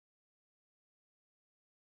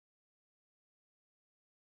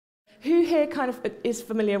who here kind of is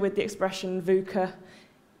familiar with the expression VUCA?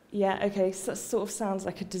 Yeah, okay, so it sort of sounds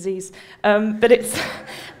like a disease, but it's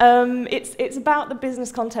about the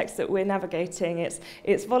business context that we're navigating.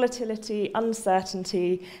 It's volatility,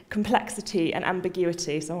 uncertainty, complexity, and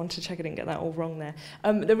ambiguity. So I want to check I didn't get that all wrong there.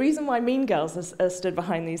 The reason why Mean Girls has stood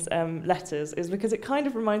behind these letters is because it kind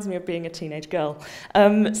of reminds me of being a teenage girl.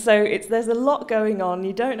 So there's a lot going on.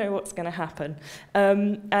 You don't know what's going to happen.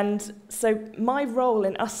 And so my role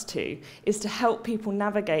in Ustwo is to help people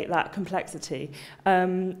navigate that complexity.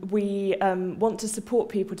 We want to support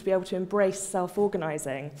people to be able to embrace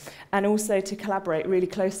self-organising and also to collaborate really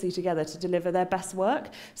closely together to deliver their best work.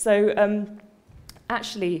 So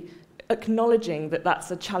actually acknowledging that that's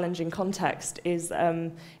a challenging context is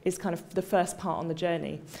kind of the first part on the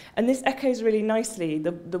journey. And this echoes really nicely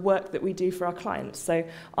the work that we do for our clients. So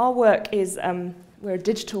our work is we're a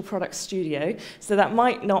digital product studio, so that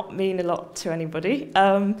might not mean a lot to anybody.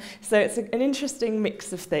 So it's an interesting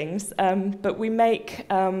mix of things, but we make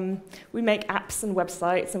apps and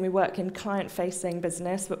websites, and we work in client-facing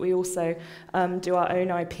business, but we also do our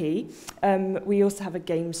own IP. We also have a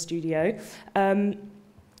game studio.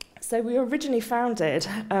 So we were originally founded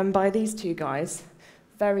by these two guys,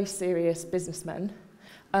 very serious businessmen.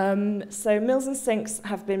 So Mills and Sinks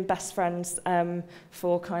have been best friends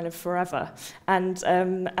for kind of forever, and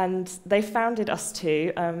they founded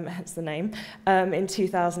Ustwo, hence the name, in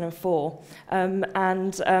 2004.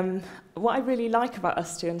 What I really like about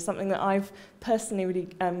Ustwo, and something that I've personally really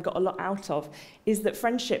got a lot out of, is that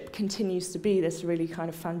friendship continues to be this really kind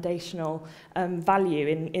of foundational value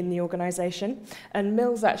in the organisation. And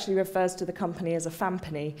Mills actually refers to the company as a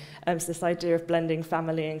fampany, so this idea of blending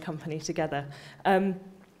family and company together.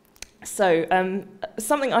 So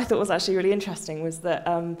something I thought was actually really interesting was that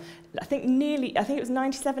I think it was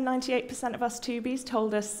 97–98% of us Tubies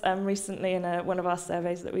told us recently in one of our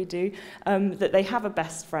surveys that we do that they have a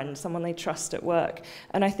best friend, someone they trust at work.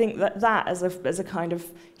 And I think that as a kind of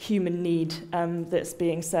human need that's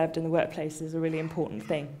being served in the workplace is a really important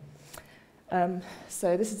thing.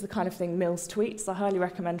 So this is the kind of thing Mills tweets. I highly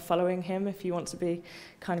recommend following him if you want to be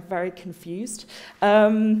kind of very confused.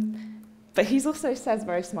 But he also says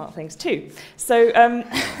very smart things too. So,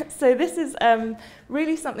 so this is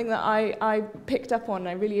really something that I picked up on.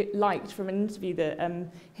 I really liked from an interview that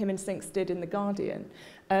him and Sinks did in The Guardian.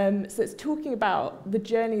 So it's talking about the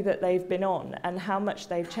journey that they've been on and how much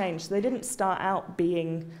they've changed. So they didn't start out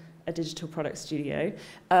being a digital product studio.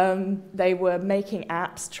 They were making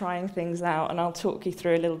apps, trying things out, and I'll talk you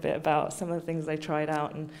through a little bit about some of the things they tried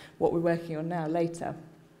out and what we're working on now later.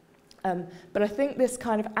 But I think this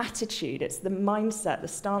kind of attitude, it's the mindset, the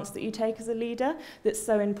stance that you take as a leader that's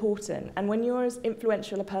so important. And when you're as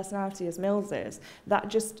influential a personality as Mills is, that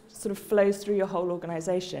just sort of flows through your whole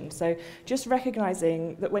organisation. So just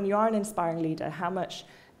recognising that when you are an inspiring leader, how much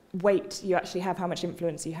weight you actually have, how much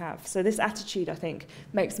influence you have. So this attitude, I think,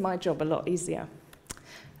 makes my job a lot easier.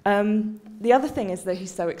 The other thing is that he's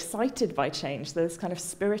so excited by change. This kind of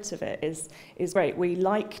spirit of it is great. We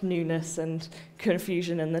like newness and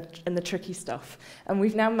confusion and the tricky stuff. And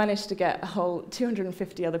we've now managed to get a whole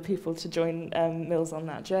 250 other people to join Mills on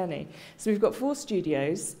that journey. So we've got 4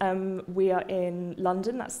 studios. We are in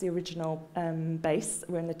London. That's the original base.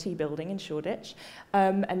 We're in the T building in Shoreditch.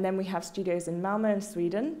 And then we have studios in Malmö in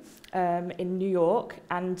Sweden, in New York,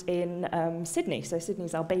 and in Sydney. So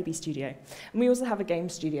Sydney's our baby studio. And we also have a game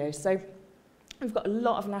studio. So we've got a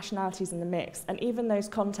lot of nationalities in the mix, and even those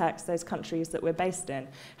contexts, those countries that we're based in,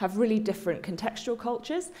 have really different contextual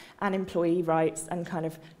cultures and employee rights and kind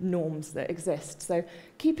of norms that exist. So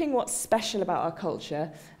keeping what's special about our culture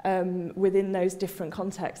within those different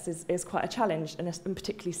contexts is quite a challenge, and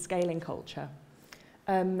particularly scaling culture.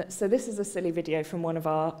 So this is a silly video from one of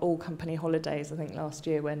our all-company holidays, I think last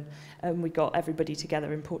year, when we got everybody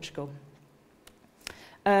together in Portugal.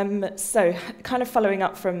 So kind of following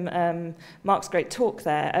up from Mark's great talk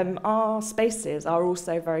there, our spaces are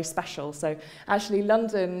also very special. So actually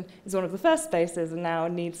London is one of the first spaces and now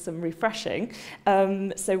needs some refreshing.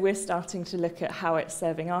 So we're starting to look at how it's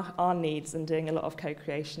serving our needs and doing a lot of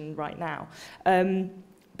co-creation right now.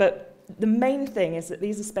 But the main thing is that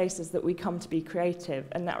these are spaces that we come to be creative,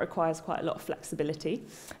 and that requires quite a lot of flexibility.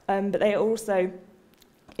 But they are also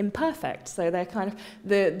imperfect, so they're kind of,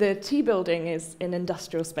 the T building is an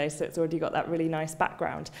industrial space, so it's already got that really nice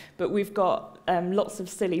background, but we've got lots of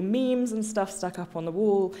silly memes and stuff stuck up on the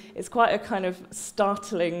wall. It's quite a kind of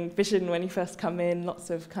startling vision when you first come in, lots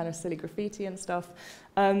of kind of silly graffiti and stuff.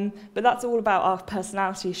 But that's all about our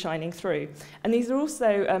personality shining through. And these are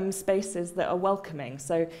also spaces that are welcoming.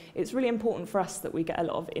 So it's really important for us that we get a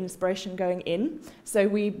lot of inspiration going in. So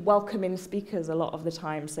we welcome in speakers a lot of the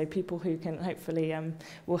time. So people who can hopefully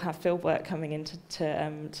will have fieldwork coming in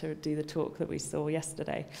to do the talk that we saw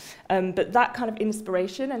yesterday. But that kind of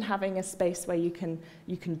inspiration and having a space where you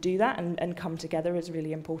can do that and come together is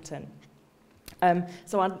really important.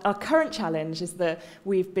 So our current challenge is that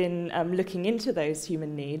we've been looking into those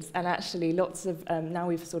human needs, and actually lots of, now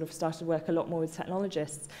we've sort of started to work a lot more with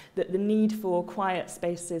technologists, that the need for quiet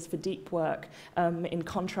spaces for deep work, in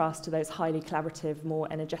contrast to those highly collaborative, more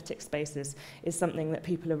energetic spaces, is something that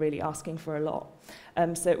people are really asking for a lot.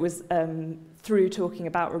 So it was through talking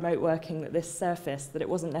about remote working that this surfaced, that it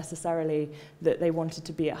wasn't necessarily that they wanted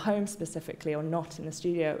to be at home specifically or not in the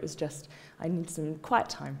studio, it was just, I need some quiet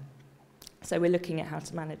time. So we're looking at how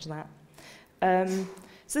to manage that.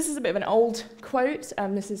 So this is a bit of an old quote.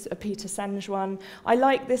 This is a Peter Senge one. I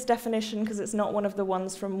like this definition because it's not one of the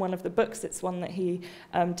ones from one of the books. It's one that he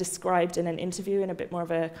described in an interview in a bit more of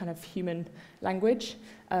a kind of human language.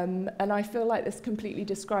 And I feel like this completely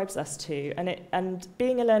describes us too. And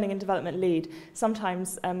being a learning and development lead,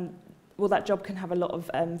 sometimes well, that job can have a lot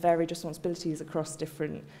of varied responsibilities across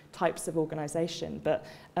different types of organisation. But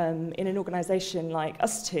in an organisation like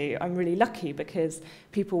Ustwo, I'm really lucky because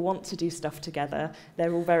people want to do stuff together.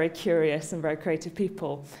 They're all very curious and very creative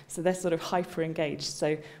people. So they're sort of hyper engaged.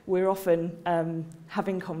 So we're often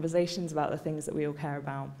having conversations about the things that we all care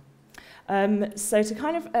about. So to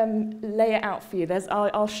kind of lay it out for you,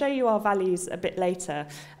 I'll show you our values a bit later.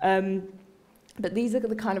 But these are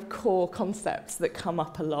the kind of core concepts that come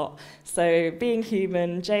up a lot. So being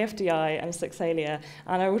human, JFDI, and Sexalia.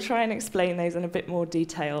 And I will try and explain those in a bit more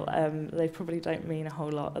detail. They probably don't mean a whole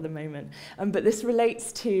lot at the moment. But this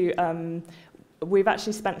relates to, we've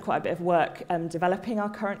actually spent quite a bit of work developing our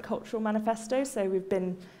current cultural manifesto. So we've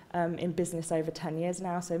been in business over 10 years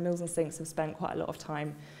now. So Mills and Sinks have spent quite a lot of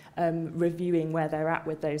time reviewing where they're at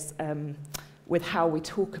with those with how we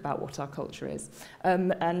talk about what our culture is.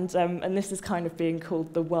 And this is kind of being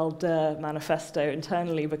called the well-der manifesto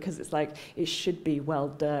internally, because it's like, it should be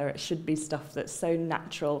well-der, it should be stuff that's so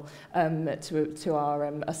natural to our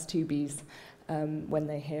us-to-bees when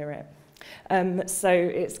they hear it. So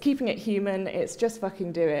it's keeping it human, it's just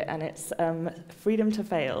fucking do it, and it's freedom to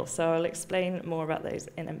fail. So I'll explain more about those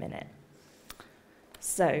in a minute.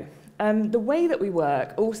 So, the way that we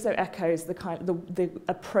work also echoes the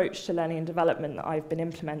approach to learning and development that I've been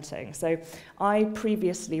implementing. So I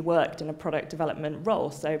previously worked in a product development role,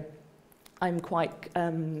 so I'm quite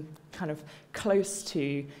kind of close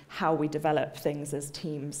to how we develop things as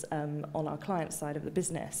teams on our client side of the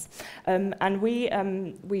business. And we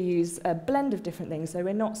use a blend of different things, so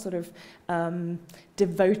we're not sort of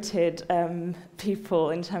devoted people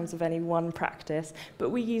in terms of any one practice, but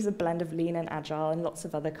we use a blend of lean and agile and lots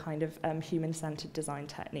of other kind of human-centered design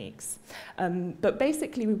techniques. But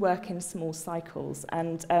basically we work in small cycles,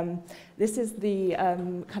 and this is the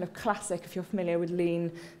kind of classic, if you're familiar with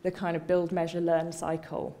lean, the kind of build, measure, learn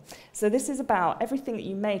cycle. So this is about everything that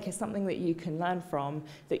you make is something that you can learn from,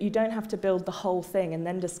 that you don't have to build the whole thing and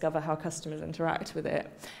then discover how customers interact with it.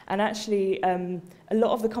 And actually, a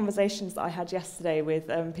lot of the conversations that I had yesterday with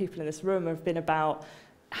people in this room have been about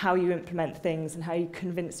how you implement things and how you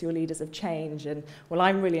convince your leaders of change. And, well,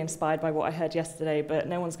 I'm really inspired by what I heard yesterday, but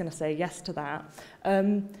no one's going to say yes to that.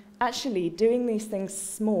 Actually, doing these things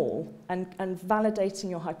small and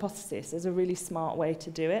validating your hypothesis is a really smart way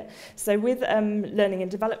to do it. So with learning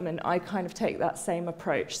and development, I kind of take that same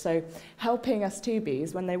approach. So helping us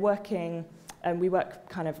to-bees, when they're working, we work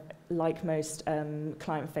kind of like most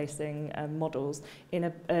client-facing models in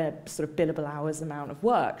a sort of billable hours amount of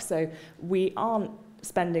work. So we aren't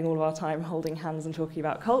spending all of our time holding hands and talking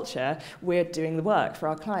about culture, we're doing the work for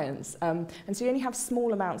our clients. And so you only have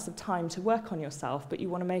small amounts of time to work on yourself, but you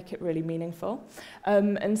want to make it really meaningful.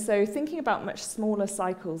 And so thinking about much smaller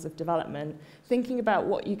cycles of development, thinking about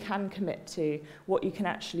what you can commit to, what you can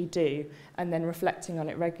actually do, and then reflecting on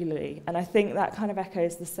it regularly. And I think that kind of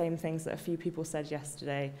echoes the same things that a few people said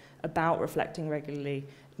yesterday about reflecting regularly,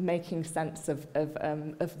 making sense of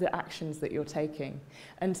the actions that you're taking.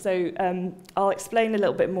 And so I'll explain a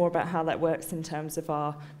little bit more about how that works in terms of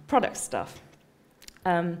our product stuff.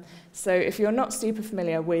 So if you're not super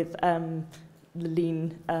familiar with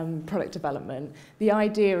lean product development, the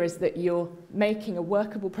idea is that you're making a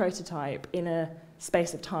workable prototype in a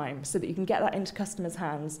space of time so that you can get that into customers'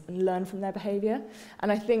 hands and learn from their behaviour.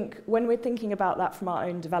 And I think when we're thinking about that from our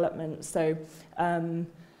own development, so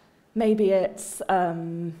maybe it's,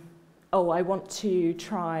 oh, I want to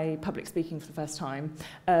try public speaking for the first time,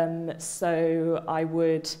 so I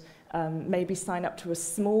would maybe sign up to a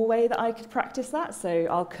small way that I could practice that. So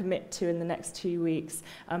I'll commit to, in the next 2 weeks,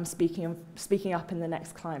 speaking up in the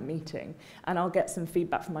next client meeting. And I'll get some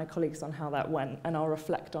feedback from my colleagues on how that went, and I'll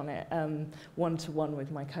reflect on it one-to-one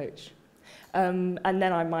with my coach. And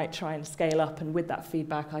then I might try and scale up, and with that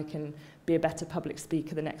feedback, I can be a better public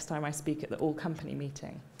speaker the next time I speak at the all-company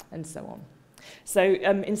meeting, and so on. So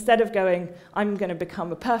instead of going, I'm going to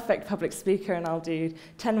become a perfect public speaker and I'll do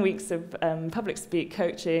 10 weeks of public speak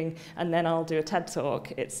coaching and then I'll do a TED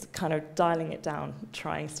Talk, it's kind of dialing it down,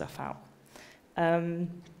 trying stuff out.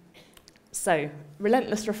 So,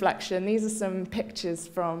 relentless reflection. These are some pictures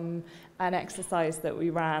from an exercise that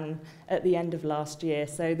we ran at the end of last year.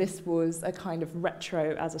 So this was a kind of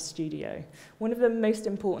retro as a studio. One of the most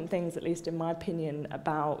important things, at least in my opinion,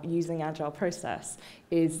 about using Agile process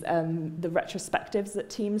is the retrospectives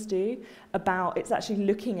that teams do about, it's actually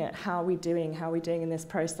looking at how we're doing in this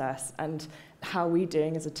process and how we're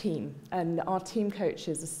doing as a team. And our team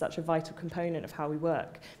coaches are such a vital component of how we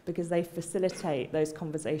work because they facilitate those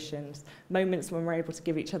conversations, moments when we're able to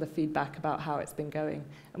give each other feedback about how it's been going.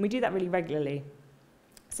 And we do that really regularly.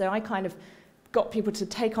 So I kind of got people to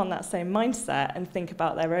take on that same mindset and think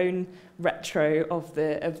about their own retro of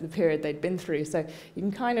the period they'd been through. So you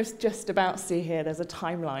can kind of just about see here, there's a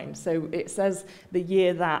timeline. So it says the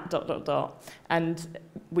year that, ... and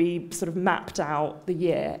we sort of mapped out the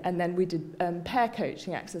year, and then we did pair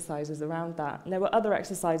coaching exercises around that. And there were other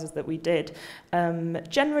exercises that we did,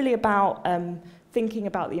 generally about thinking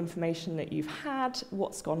about the information that you've had,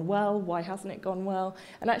 what's gone well, why hasn't it gone well.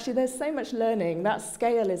 And actually there's so much learning. That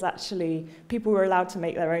scale is actually, people were allowed to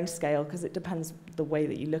make their own scale because it depends the way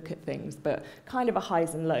that you look at things, but kind of a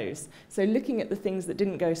highs and lows. So looking at the things that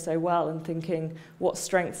didn't go so well and thinking, what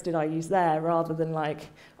strengths did I use there, rather than like,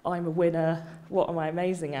 I'm a winner, what am I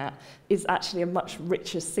amazing at, is actually a much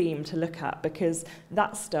richer seam to look at, because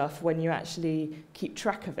that stuff, when you actually keep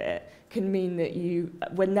track of it, can mean that you,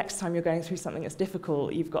 when next time you're going through something that's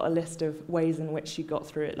difficult, you've got a list of ways in which you got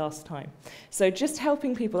through it last time. So just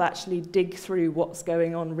helping people actually dig through what's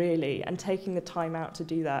going on really, and taking the time out to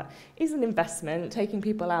do that is an investment, taking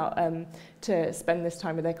people out to spend this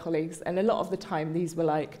time with their colleagues. And a lot of the time, these were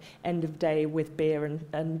like end of day with beer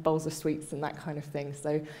and bowls of sweets and that kind of thing.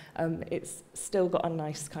 So it's still got a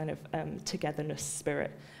nice kind of togetherness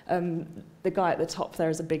spirit. The guy at the top there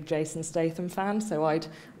is a big Jason Statham fan, so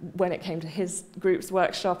when it came to his group's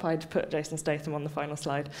workshop, I'd put Jason Statham on the final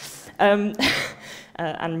slide and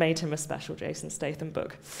made him a special Jason Statham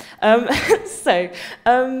book. So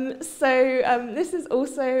this is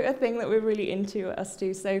also a thing that we're really into at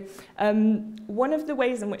Ustwo. So one of the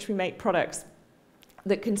ways in which we make products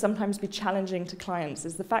that can sometimes be challenging to clients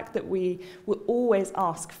is the fact that we will always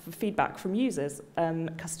ask for feedback from users,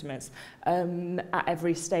 customers, at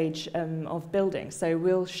every stage of building. So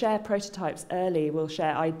we'll share prototypes early, we'll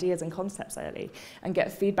share ideas and concepts early, and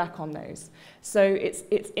get feedback on those. So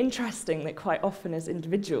it's interesting that quite often as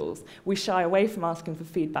individuals, we shy away from asking for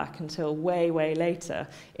feedback until way, way later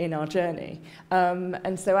in our journey.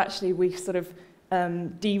 And so actually we sort of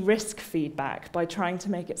de-risk feedback by trying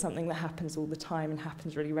to make it something that happens all the time and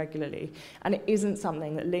happens really regularly. And it isn't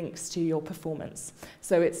something that links to your performance.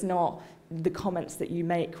 So it's not the comments that you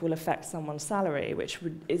make will affect someone's salary, which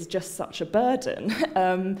is just such a burden.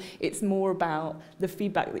 It's more about the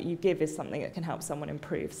feedback that you give is something that can help someone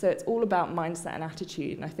improve. So it's all about mindset and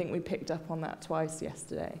attitude, and I think we picked up on that twice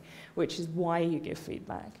yesterday, which is why you give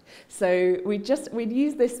feedback. So we'd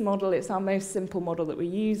use this model. It's our most simple model that we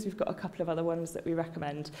use. We've got a couple of other ones that we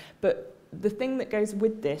recommend, but the thing that goes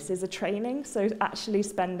with this is a training, so actually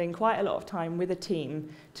spending quite a lot of time with a team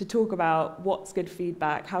to talk about what's good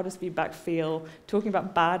feedback, how does feedback feel, talking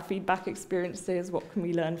about bad feedback experiences, what can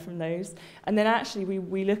we learn from those, and then actually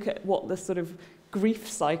we look at what the sort of grief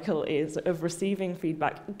cycle is of receiving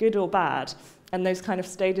feedback, good or bad, and those kind of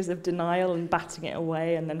stages of denial and batting it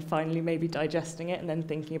away, and then finally maybe digesting it and then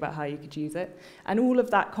thinking about how you could use it. And all of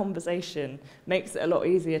that conversation makes it a lot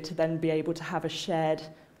easier to then be able to have a shared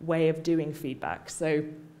way of doing feedback. So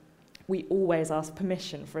we always ask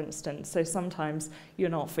permission, for instance. So sometimes you're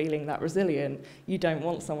not feeling that resilient. You don't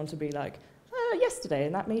want someone to be like, yesterday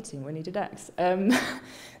in that meeting when you did X.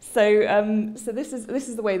 So this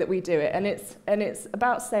is the way that we do it, and it's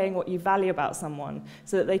about saying what you value about someone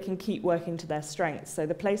so that they can keep working to their strengths. So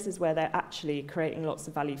the places where they're actually creating lots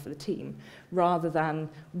of value for the team, rather than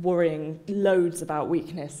worrying loads about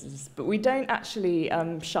weaknesses. But we don't actually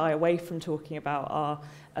shy away from talking about our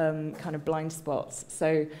kind of blind spots.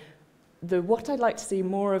 So what I'd like to see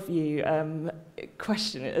more of you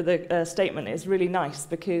statement is really nice,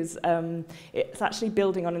 because it's actually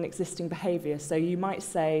building on an existing behaviour. So you might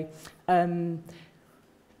say,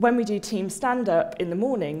 when we do team stand-up in the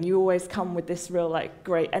morning, you always come with this real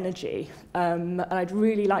great energy. And I'd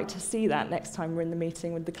really like to see that next time we're in the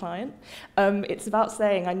meeting with the client. It's about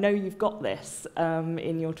saying, I know you've got this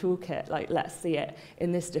in your toolkit, let's see it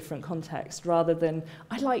in this different context, rather than,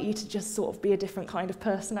 I'd like you to just sort of be a different kind of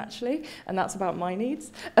person, actually, and that's about my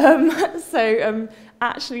needs.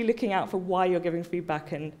 Actually looking out for why you're giving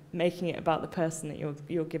feedback and making it about the person that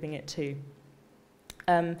you're giving it to.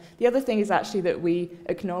 The other thing is actually that we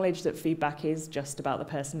acknowledge that feedback is just about the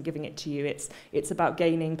person giving it to you. It's about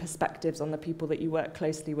gaining perspectives on the people that you work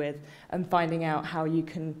closely with and finding out how you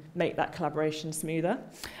can make that collaboration smoother.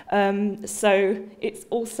 So it's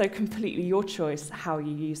also completely your choice how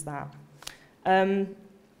you use that.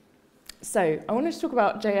 So I wanted to talk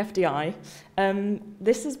about JFDI.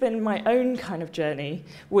 This has been my own kind of journey,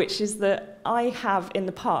 which is that I have in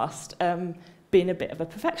the past been a bit of a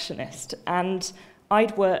perfectionist, and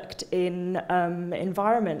I'd worked in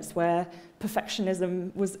environments where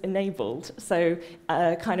perfectionism was enabled. So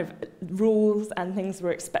kind of rules and things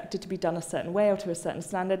were expected to be done a certain way or to a certain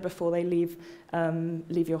standard before they leave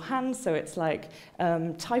your hands. So it's like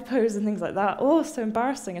typos and things like that. Oh, so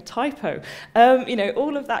embarrassing, a typo. You know,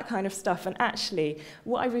 all of that kind of stuff. And actually,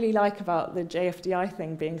 what I really like about the JFDI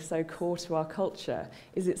thing being so core to our culture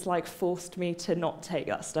is it's forced me to not take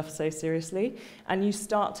that stuff so seriously. And you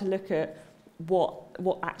start to look at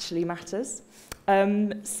what actually matters.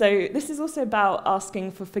 So this is also about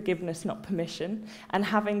asking for forgiveness, not permission, and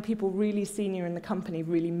having people really senior in the company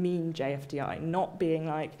really mean JFDI, not being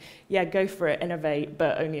like, yeah, go for it, innovate,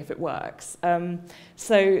 but only if it works.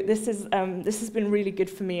 So this has been really good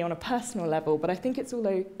for me on a personal level, but I think it's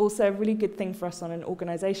also a really good thing for us on an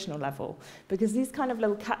organizational level, because these kind of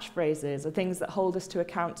little catchphrases are things that hold us to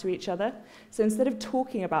account to each other. So instead of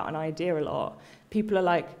talking about an idea a lot, people are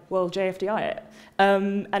like, well, JFDI it.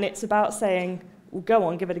 And it's about saying, well, go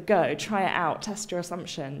on, give it a go, try it out, test your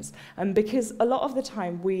assumptions. Because a lot of the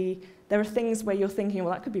time, there are things where you're thinking,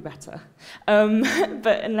 well, that could be better.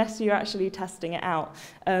 But unless you're actually testing it out,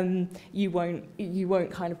 you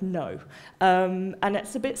won't kind of know. And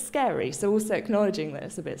it's a bit scary, so also acknowledging that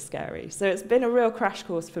it's a bit scary. So it's been a real crash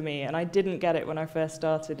course for me, and I didn't get it when I first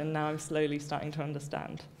started, and now I'm slowly starting to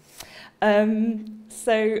understand.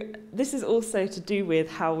 So this is also to do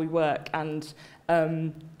with how we work and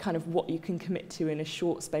kind of what you can commit to in a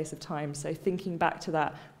short space of time. So thinking back to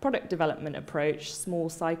that product development approach, small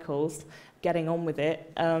cycles, getting on with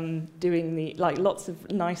it, doing lots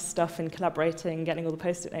of nice stuff and collaborating, getting all the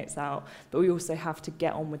post-it notes out, but we also have to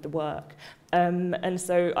get on with the work. And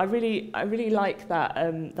so I really like that,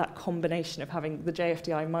 that combination of having the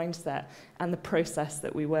JFDI mindset and the process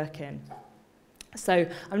that we work in. So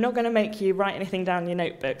I'm not going to make you write anything down in your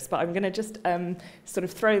notebooks, but I'm going to just sort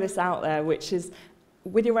of throw this out there, which is,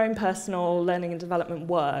 with your own personal learning and development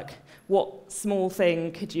work, what small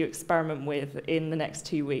thing could you experiment with in the next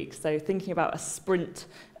 2 weeks? So thinking about a sprint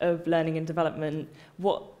of learning and development,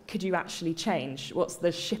 what could you actually change? What's the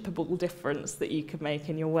shippable difference that you could make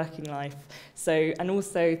in your working life? So, and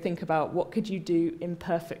also think about what could you do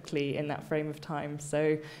imperfectly in that frame of time?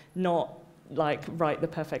 So not write the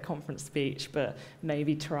perfect conference speech, but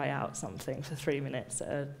maybe try out something for 3 minutes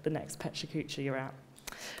at the next Pechakucha you're at.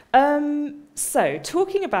 So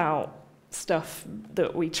talking about stuff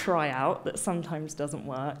that we try out that sometimes doesn't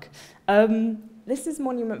work, this is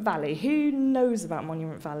Monument Valley. Who knows about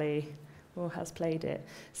Monument Valley or has played it?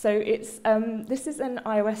 So it's this is an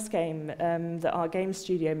iOS game that our game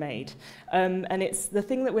studio made, and it's the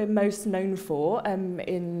thing that we're most known for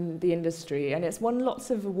in the industry, and it's won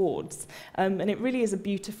lots of awards, and it really is a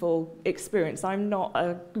beautiful experience. I'm not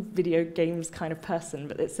a video games kind of person,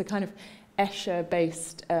 but it's a kind of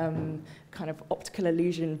Escher-based kind of optical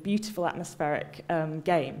illusion, beautiful atmospheric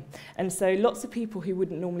game. And so lots of people who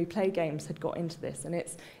wouldn't normally play games had got into this, and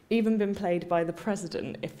it's even been played by the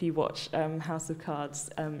president. If you watch House of Cards,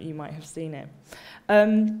 you might have seen it.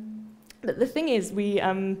 But the thing is, we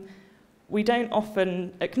don't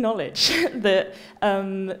often acknowledge that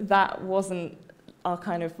that wasn't our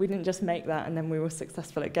kind of, we didn't just make that and then we were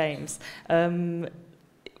successful at games.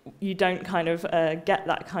 you don't kind of get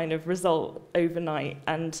that kind of result overnight.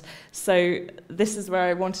 And so this is where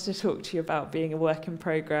I wanted to talk to you about being a work in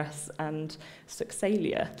progress and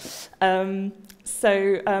succelia.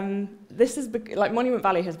 This is like Monument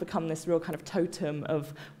Valley has become this real kind of totem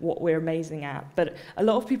of what we're amazing at, but a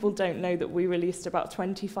lot of people don't know that we released about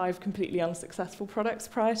 25 completely unsuccessful products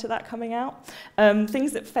prior to that coming out,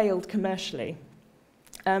 things that failed commercially.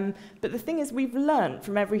 But the thing is, we've learned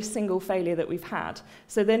from every single failure that we've had.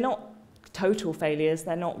 So they're not total failures,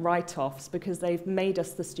 they're not write-offs, because they've made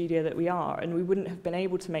us the studio that we are, and we wouldn't have been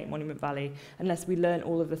able to make Monument Valley unless we learned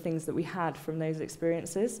all of the things that we had from those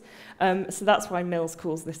experiences. So that's why Mills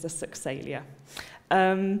calls this a succelia.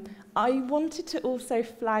 I wanted to also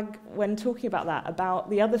flag, when talking about that, about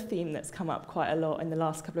the other theme that's come up quite a lot in the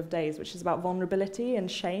last couple of days, which is about vulnerability and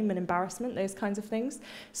shame and embarrassment, those kinds of things.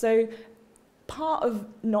 So part of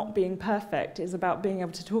not being perfect is about being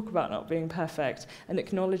able to talk about not being perfect and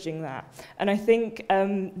acknowledging that. And I think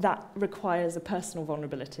that requires a personal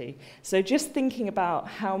vulnerability. So just thinking about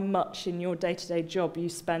how much in your day-to-day job you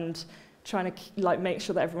spend trying to make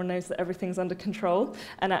sure that everyone knows that everything's under control,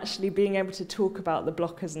 and actually being able to talk about the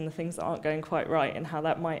blockers and the things that aren't going quite right and how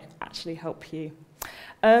that might actually help you.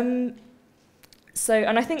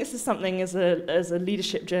 And I think this is something as a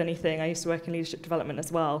leadership journey thing. I used to work in leadership development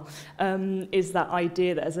as well, is that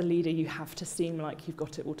idea that as a leader you have to seem like you've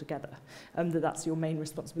got it all together, that that's your main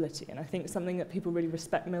responsibility. And I think something that people really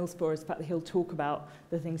respect Mills for is the fact that he'll talk about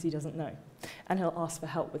the things he doesn't know, and he'll ask for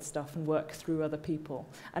help with stuff and work through other people.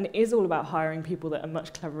 And it is all about hiring people that are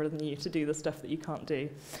much cleverer than you to do the stuff that you can't do.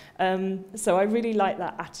 So I really like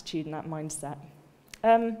that attitude and that mindset.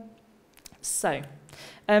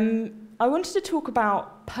 I wanted to talk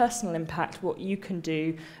about personal impact, what you can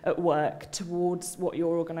do at work towards what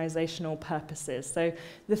your organisational purpose is. So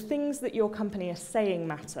the things that your company is saying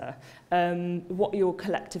matter, what you're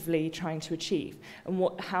collectively trying to achieve, and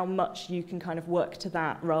how much you can kind of work to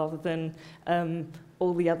that rather than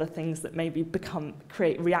all the other things that maybe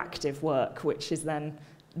create reactive work, which is then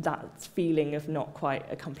that feeling of not quite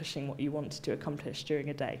accomplishing what you wanted to accomplish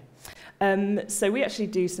during a day. So we actually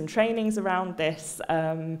do some trainings around this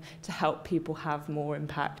to help people have more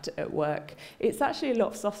impact at work. It's actually a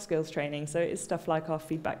lot of soft skills training, so it's stuff like our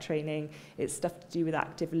feedback training, it's stuff to do with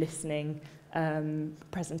active listening,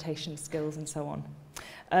 presentation skills and so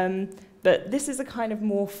on. But this is a kind of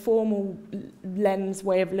more formal lens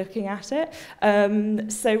way of looking at it.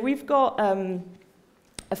 So we've got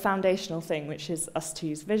a foundational thing, which is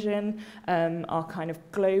Ustwo's vision, our kind of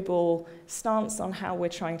global stance on how we're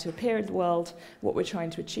trying to appear in the world, what we're trying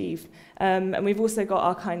to achieve. And we've also got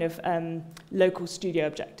our kind of local studio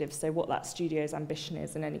objectives, so what that studio's ambition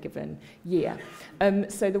is in any given year.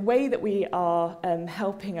 So the way that we are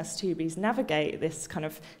helping Ustwo's navigate this kind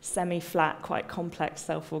of semi-flat, quite complex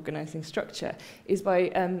self-organising structure is by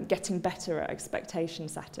getting better at expectation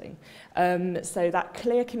setting. So that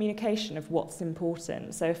clear communication of what's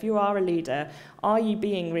important. So if you are a leader, are you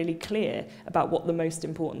being really clear about what the most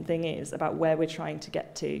important thing is, about where we're trying to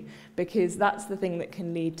get to? Because that's the thing that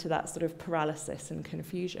can lead to that sort of paralysis and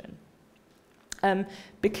confusion.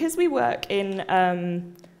 Because we work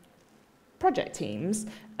in project teams,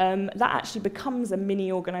 that actually becomes a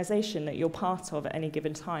mini organisation that you're part of at any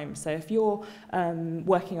given time. So if you're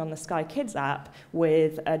working on the Sky Kids app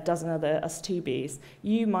with a dozen other Ustwobes,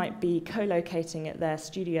 you might be co-locating at their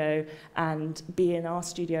studio and be in our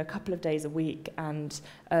studio a couple of days a week, and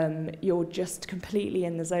you're just completely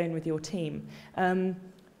in the zone with your team.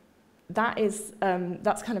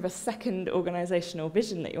 That's kind of a second organisational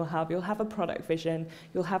vision that you'll have. You'll have a product vision,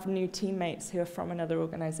 you'll have new teammates who are from another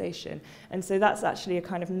organisation. And so that's actually a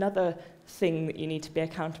kind of another thing that you need to be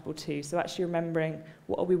accountable to. So actually remembering,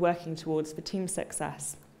 what are we working towards for team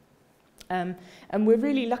success? And we're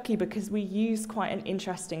really lucky because we use quite an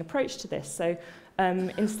interesting approach to this. So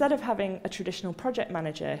instead of having a traditional project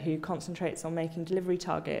manager who concentrates on making delivery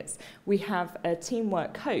targets, we have a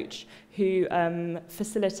teamwork coach who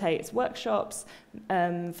facilitates workshops,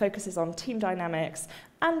 focuses on team dynamics,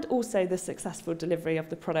 and also the successful delivery of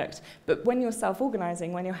the product. But when you're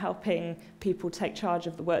self-organising, when you're helping people take charge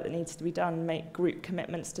of the work that needs to be done, make group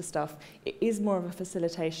commitments to stuff, it is more of a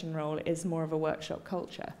facilitation role, it is more of a workshop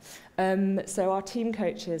culture. So our team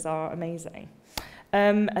coaches are amazing.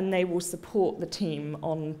 And they will support the team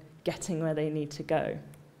on getting where they need to go.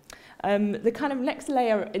 The kind of next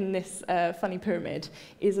layer in this funny pyramid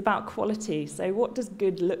is about quality. So what does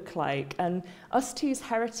good look like? And Ustwo's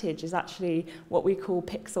heritage is actually what we call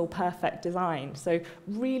pixel perfect design. So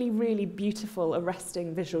really, really beautiful,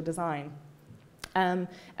 arresting visual design. And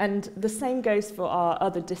the same goes for our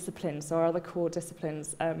other disciplines, so our other core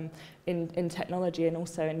disciplines in technology and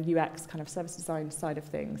also in UX kind of service design side of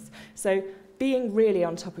things. So being really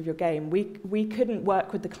on top of your game. We couldn't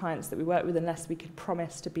work with the clients that we work with unless we could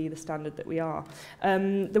promise to be the standard that we are.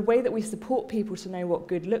 The way that we support people to know what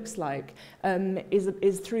good looks like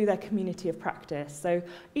is through their community of practice. So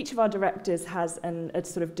each of our directors has a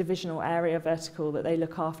sort of divisional area vertical that they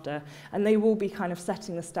look after, and they will be kind of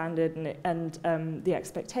setting the standard and the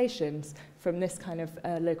expectations from this kind of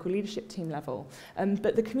local leadership team level.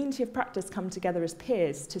 But the community of practice come together as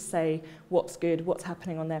peers to say what's good, what's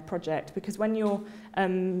happening on their project, because when you're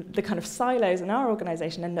the kind of silos in our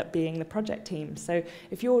organisation end up being the project team. So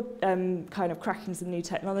if you're kind of cracking some new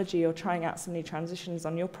technology or trying out some new transitions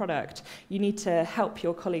on your product, you need to help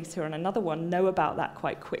your colleagues who are on another one know about that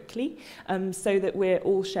quite quickly, so that we're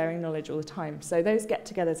all sharing knowledge all the time. So those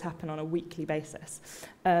get-togethers happen on a weekly basis.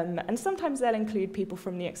 And sometimes they'll include people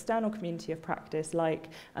from the external community of practice, like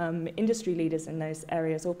industry leaders in those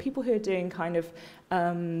areas, or people who are doing kind of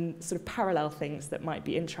sort of parallel things that might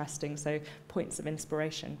be interesting, so points of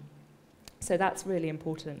inspiration. So that's really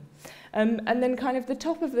important. And then kind of the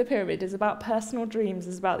top of the pyramid is about personal dreams,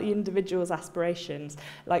 is about the individual's aspirations.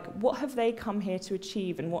 Like, what have they come here to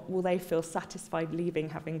achieve and what will they feel satisfied leaving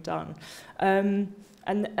having done?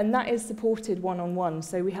 And that is supported one-on-one.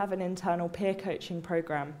 So we have an internal peer coaching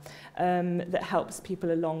program that helps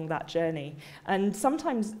people along that journey. And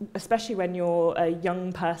sometimes, especially when you're a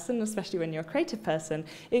young person, especially when you're a creative person,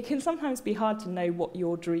 it can sometimes be hard to know what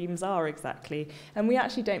your dreams are exactly. And we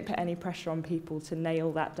actually don't put any pressure on people to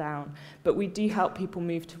nail that down. But we do help people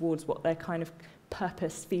move towards what their kind of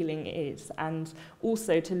purpose feeling is, and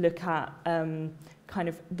also to look at kind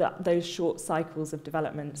of those short cycles of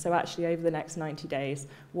development. So actually over the next 90 days,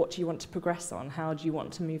 what do you want to progress on? How do you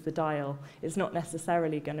want to move the dial? It's not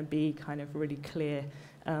necessarily going to be kind of really clear,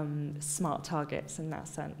 smart targets in that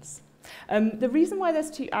sense. The reason why there's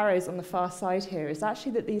two arrows on the far side here is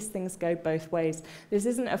actually that these things go both ways. This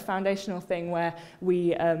isn't a foundational thing where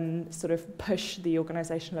we sort of push the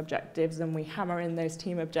organizational objectives and we hammer in those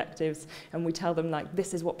team objectives and we tell them, like,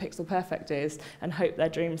 this is what Pixel Perfect is, and hope their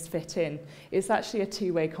dreams fit in. It's actually a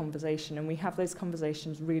two-way conversation, and we have those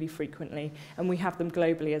conversations really frequently, and we have them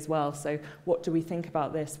globally as well. So what do we think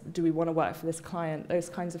about this? Do we want to work for this client? Those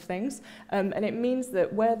kinds of things. And it means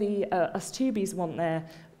that where the Ustwos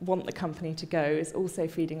want the company to go is also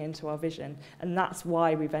feeding into our vision, and that's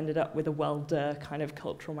why we've ended up with a well-duh kind of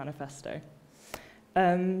cultural manifesto.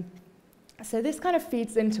 So this kind of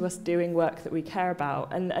feeds into us doing work that we care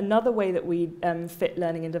about, and another way that we fit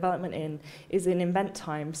learning and development in is in event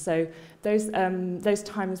time. So those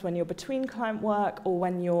times when you're between client work or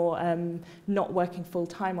when you're not working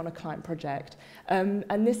full-time on a client project.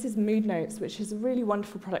 And this is Mood Notes, which is a really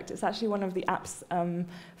wonderful product. It's actually one of the apps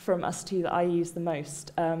from Ustwo that I use the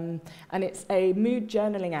most. And it's a mood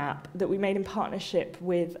journaling app that we made in partnership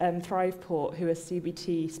with Thriveport, who are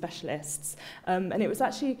CBT specialists. And it was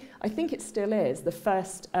actually, I think it still is, the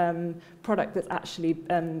first product that's actually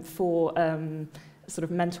for sort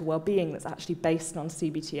of mental well-being that's actually based on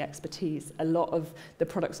CBT expertise. A lot of the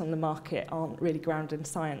products on the market aren't really grounded in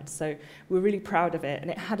science, so we're really proud of it, and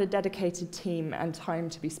it had a dedicated team and time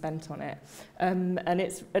to be spent on it. And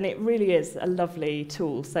it really is a lovely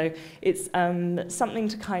tool. So it's something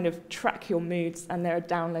to kind of track your moods, and there are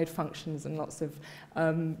download functions and lots of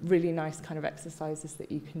really nice kind of exercises that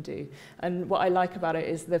you can do. And what I like about it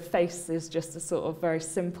is the face is just a sort of very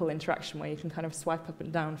simple interaction where you can kind of swipe up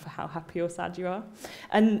and down for how happy or sad you are.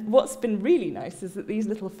 And what's been really nice is that these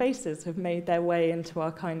little faces have made their way into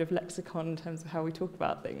our kind of lexicon in terms of how we talk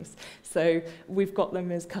about things. So we've got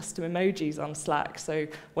them as custom emojis on Slack, so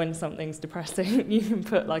when something's depressing, you can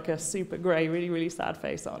put like a super grey, really, really sad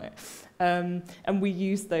face on it. And we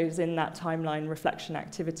use those in that timeline reflection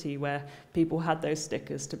activity where people had those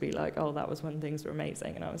stickers to be like, oh, that was when things were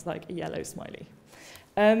amazing, and I was like, a yellow smiley.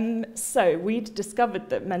 So we'd discovered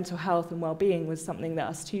that mental health and well-being was something that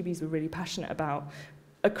us Tubies were really passionate about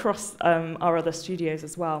across our other studios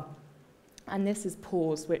as well. And this is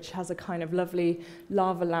Pause, which has a kind of lovely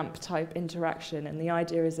lava lamp type interaction. And the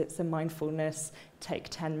idea is it's a mindfulness, take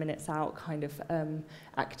 10 minutes out kind of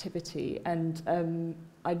activity. And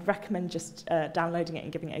I'd recommend just downloading it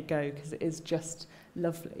and giving it a go, because it is just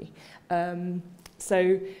lovely.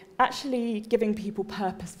 So actually giving people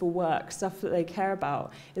purposeful work, stuff that they care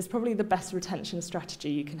about, is probably the best retention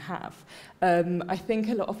strategy you can have. I think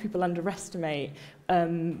a lot of people underestimate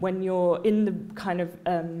when you're in the kind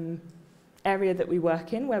of area that we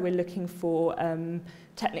work in, where we're looking for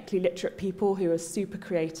technically literate people who are super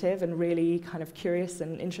creative and really kind of curious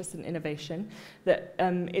and interested in innovation, that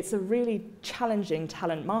it's a really challenging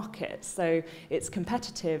talent market. So it's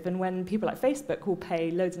competitive, and when people like Facebook will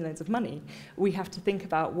pay loads and loads of money, we have to think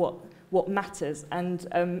about what matters, and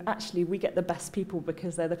actually we get the best people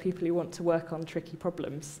because they're the people who want to work on tricky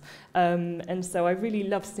problems. And so I really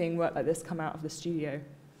love seeing work like this come out of the studio.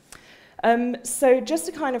 So just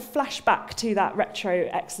to kind of flash back to that retro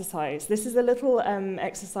exercise, this is a little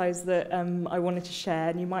exercise that I wanted to share,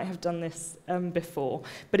 and you might have done this before,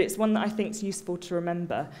 but it's one that I think is useful to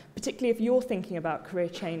remember, particularly if you're thinking about career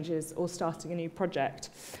changes or starting a new project.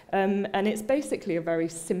 And it's basically a very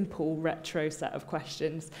simple retro set of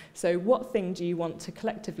questions. So what thing do you want to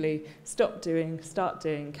collectively stop doing, start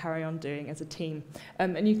doing, carry on doing as a team?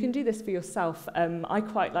 And you can do this for yourself. I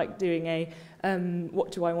quite like doing a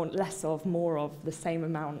what do I want less of, more of, the same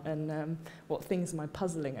amount, and what things am I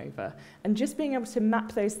puzzling over? And just being able to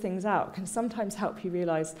map those things out can sometimes help you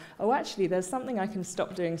realise, oh, actually, there's something I can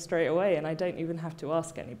stop doing straight away, and I don't even have to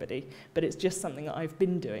ask anybody, but it's just something that I've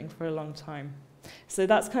been doing for a long time. So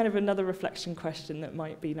that's kind of another reflection question that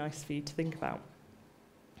might be nice for you to think about.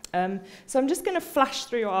 So I'm just going to flash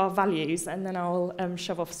through our values, and then I'll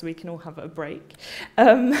shove off so we can all have a break.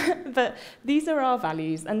 But these are our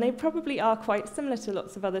values, and they probably are quite similar to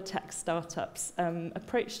lots of other tech startups'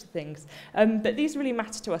 approach to things. But these really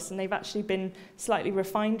matter to us, and they've actually been slightly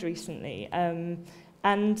refined recently.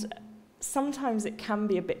 And sometimes it can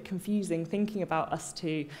be a bit confusing thinking about us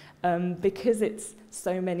two, because it's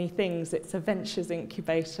so many things. It's a ventures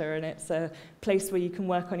incubator, and it's a place where you can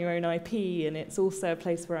work on your own IP, and it's also a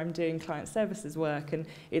place where I'm doing client services work, and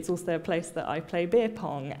it's also a place that I play beer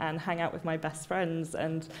pong and hang out with my best friends,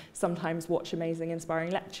 and sometimes watch amazing,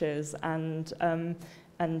 inspiring lectures, and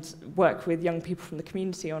work with young people from the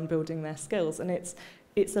community on building their skills. And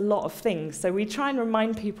it's a lot of things. So we try and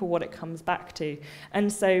remind people what it comes back to. And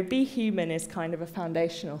so be human is kind of a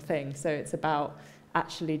foundational thing. So it's about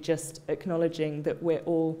actually just acknowledging that we're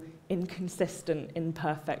all inconsistent,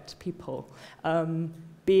 imperfect people.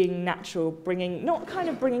 Being natural, not kind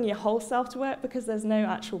of bringing your whole self to work, because there's no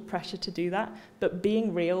actual pressure to do that, but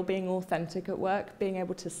being real, being authentic at work, being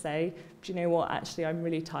able to say, do you know what, actually I'm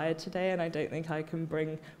really tired today and I don't think I can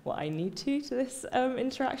bring what I need to this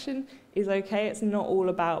interaction, is okay. It's not all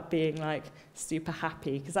about being like super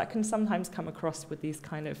happy, because that can sometimes come across with these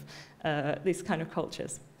kind of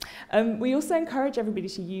cultures. We also encourage everybody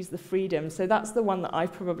to use the freedom. So that's the one that I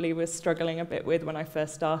probably was struggling a bit with when I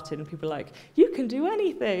first started, and people were like, you can do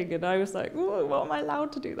anything, and I was like, what am I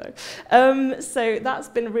allowed to do though? So that's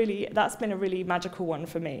been a really magical one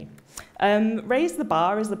for me. Raise the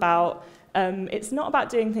bar is about, it's not about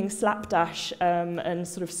doing things slapdash and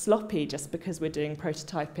sort of sloppy just because we're doing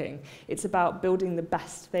prototyping. It's about building the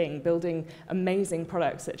best thing, building amazing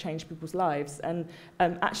products that change people's lives, and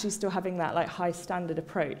actually still having that like high standard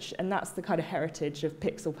approach. And that's the kind of heritage of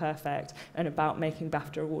Pixel Perfect and about making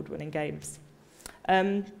BAFTA award-winning games.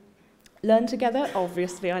 Learn together,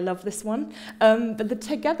 obviously, I love this one. But the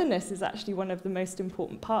togetherness is actually one of the most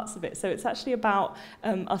important parts of it. So it's actually about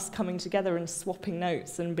us coming together and swapping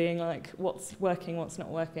notes and being like, what's working, what's not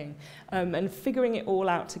working, and figuring it all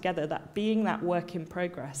out together, that being that work in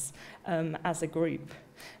progress as a group.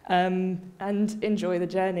 And enjoy the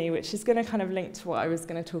journey, which is going to kind of link to what I was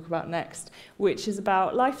going to talk about next, which is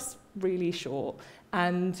about life's really short.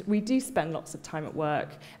 And we do spend lots of time at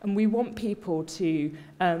work, and we want people to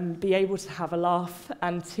be able to have a laugh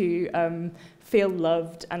and to feel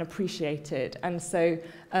loved and appreciated. And so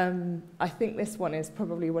I think this one is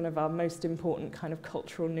probably one of our most important kind of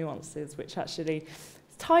cultural nuances, which actually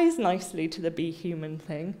ties nicely to the be human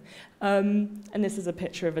thing. And this is a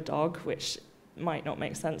picture of a dog, which might not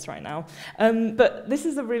make sense right now. But this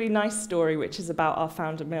is a really nice story, which is about our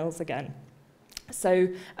founder, Mills, again. So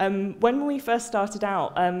when we first started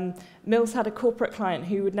out, Mills had a corporate client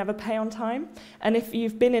who would never pay on time. And if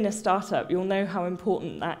you've been in a startup, you'll know how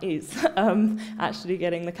important that is, actually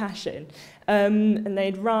getting the cash in. And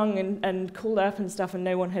they'd rung and called up and stuff, and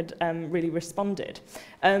no one had really responded.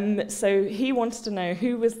 So he wanted to know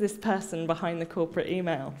who was this person behind the corporate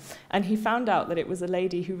email. And he found out that it was a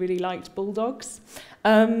lady who really liked bulldogs.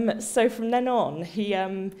 So from then on,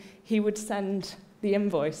 he would send the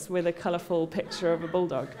invoice with a colourful picture of a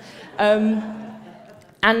bulldog.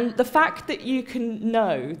 And the fact that you can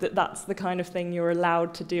know that that's the kind of thing you're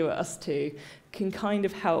allowed to do at Ustwo can kind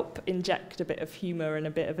of help inject a bit of humour and a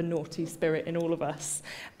bit of a naughty spirit in all of us.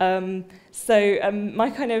 My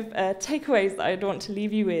kind of takeaways that I'd want to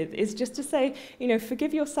leave you with is just to say, you know,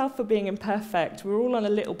 forgive yourself for being imperfect. We're all on a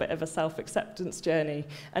little bit of a self-acceptance journey,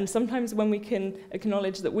 and sometimes when we can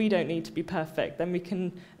acknowledge that we don't need to be perfect, then we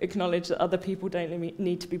can acknowledge that other people don't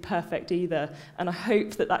need to be perfect either. And I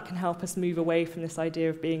hope that that can help us move away from this idea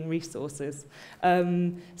of being resources.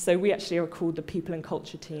 So we actually are called the People and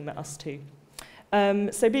Culture team at Ustwo.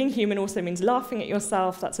 So being human also means laughing at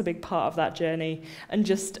yourself. That's a big part of that journey. And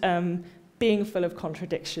just being full of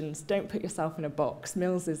contradictions. Don't put yourself in a box.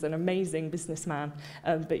 Mills is an amazing businessman,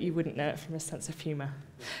 but you wouldn't know it from his sense of humour.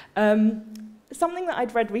 Something that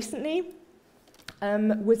I'd read recently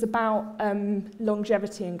was about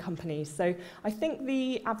longevity in companies. So I think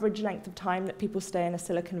the average length of time that people stay in a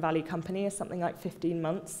Silicon Valley company is something like 15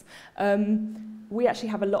 months. We actually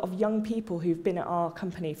have a lot of young people who've been at our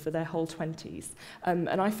company for their whole 20s. And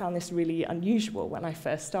I found this really unusual when I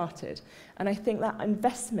first started. And I think that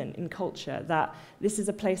investment in culture, that this is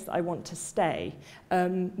a place that I want to stay,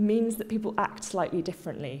 means that people act slightly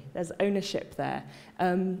differently. There's ownership there.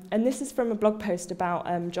 And this is from a blog post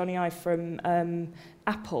about Johnny Ive from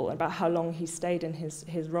Apple, about how long he stayed in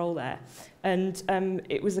his role there. And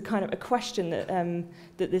it was a kind of a question that,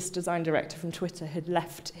 that this design director from Twitter had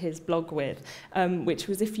left his blog with, which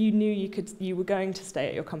was, if you knew you were going to stay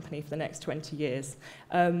at your company for the next 20 years,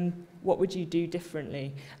 what would you do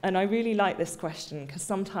differently? And I really like this question, because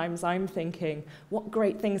sometimes I'm thinking, what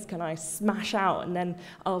great things can I smash out, and then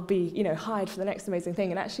I'll be, you know, hired for the next amazing thing,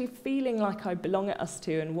 and actually feeling like I belong at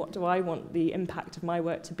Ustwo, and what do I want the impact of my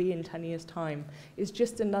work to be in 10 years' time, is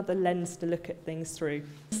just another lens to look at things through.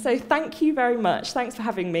 So thank you very much. Thanks for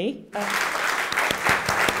having me.